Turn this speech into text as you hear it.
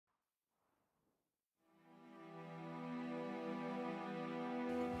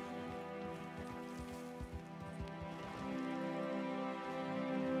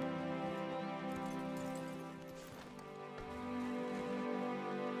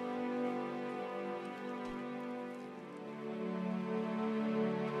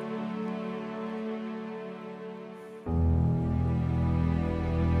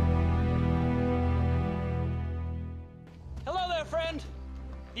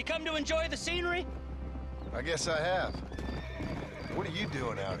You come to enjoy the scenery? I guess I have. What are you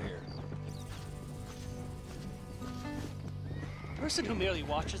doing out here? A person who merely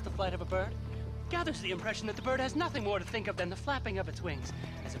watches the flight of a bird gathers the impression that the bird has nothing more to think of than the flapping of its wings.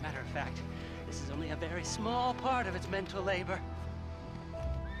 As a matter of fact, this is only a very small part of its mental labor.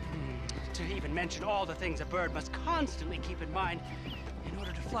 To even mention all the things a bird must constantly keep in mind in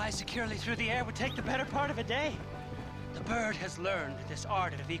order to fly securely through the air would take the better part of a day. The bird has learned this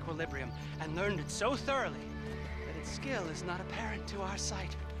art of equilibrium, and learned it so thoroughly that its skill is not apparent to our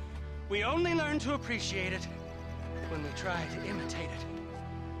sight. We only learn to appreciate it when we try to imitate it.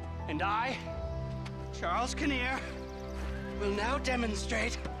 And I, Charles Kinnear, will now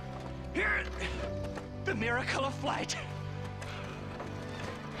demonstrate the miracle of flight.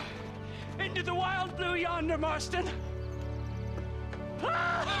 Into the wild blue yonder, Marston.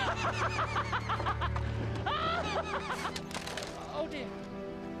 Oh dear.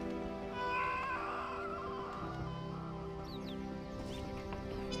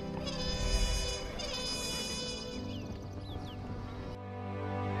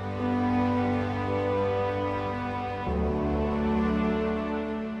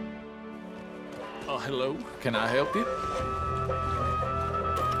 Oh, hello. Can I help you?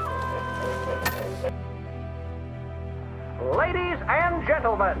 Ladies and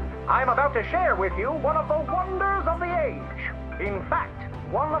gentlemen, I'm about to share with you one of the wonders of the age. In fact,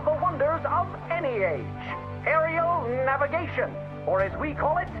 one of the wonders of any age. Aerial navigation, or as we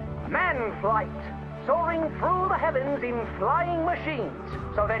call it, man flight. Soaring through the heavens in flying machines,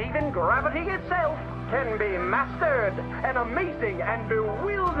 so that even gravity itself can be mastered. An amazing and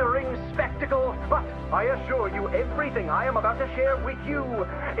bewildering spectacle, but I assure you everything I am about to share with you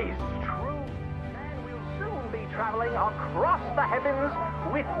is true. Man will soon be traveling across the heavens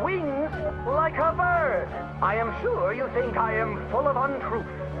with wings like a bird. I am sure you think I am full of untruth,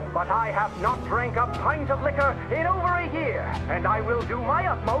 but I have not drank a pint of liquor in over a year, and I will do my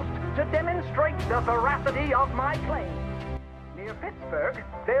utmost to demonstrate the veracity of my claim. Near Pittsburgh,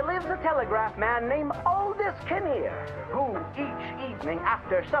 there lives a telegraph man named Aldous Kinnear, who each evening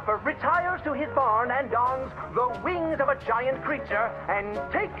after supper retires to his barn and dons the wings of a giant creature and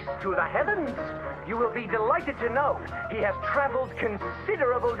takes to the heavens. You will be delighted to know he has traveled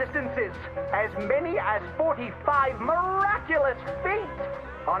considerable distances, as many as 45 miraculous feet.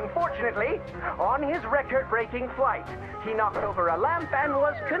 Unfortunately, on his record-breaking flight, he knocked over a lamp and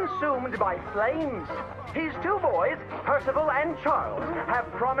was consumed by flames. His two boys, Percival and Charles, have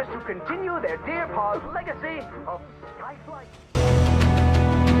promised to continue their dear pa's legacy of sky flight.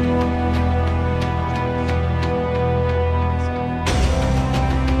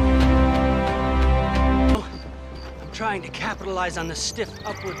 I'm trying to capitalize on the stiff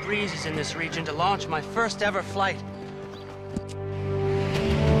upward breezes in this region to launch my first ever flight.